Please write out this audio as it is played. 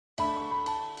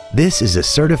This is a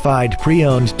certified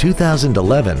pre-owned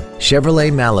 2011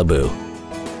 Chevrolet Malibu.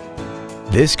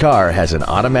 This car has an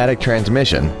automatic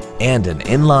transmission and an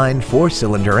inline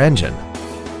 4-cylinder engine.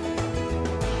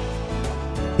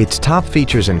 Its top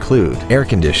features include air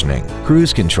conditioning,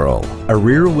 cruise control, a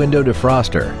rear window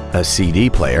defroster, a CD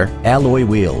player, alloy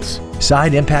wheels,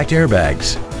 side impact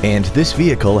airbags, and this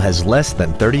vehicle has less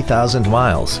than 30,000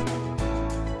 miles.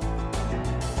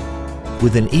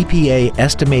 With an EPA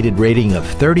estimated rating of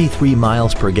 33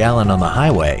 miles per gallon on the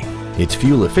highway, its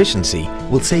fuel efficiency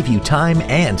will save you time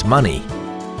and money.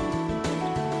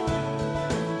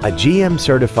 A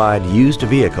GM-certified used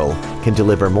vehicle can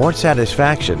deliver more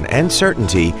satisfaction and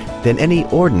certainty than any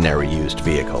ordinary used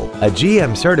vehicle. A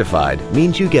GM-certified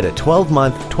means you get a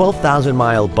 12-month,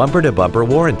 12,000-mile bumper-to-bumper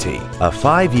warranty, a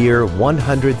 5-year,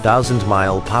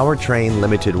 100,000-mile powertrain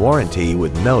limited warranty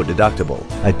with no deductible,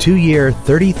 a 2-year,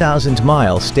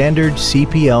 30,000-mile standard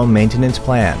CPO maintenance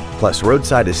plan, plus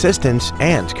roadside assistance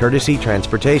and courtesy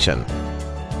transportation.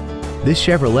 This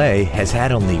Chevrolet has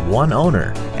had only one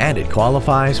owner, and it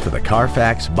qualifies for the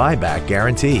Carfax buyback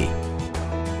guarantee.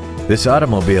 This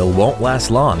automobile won't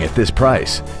last long at this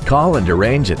price. Call and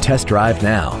arrange a test drive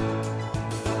now.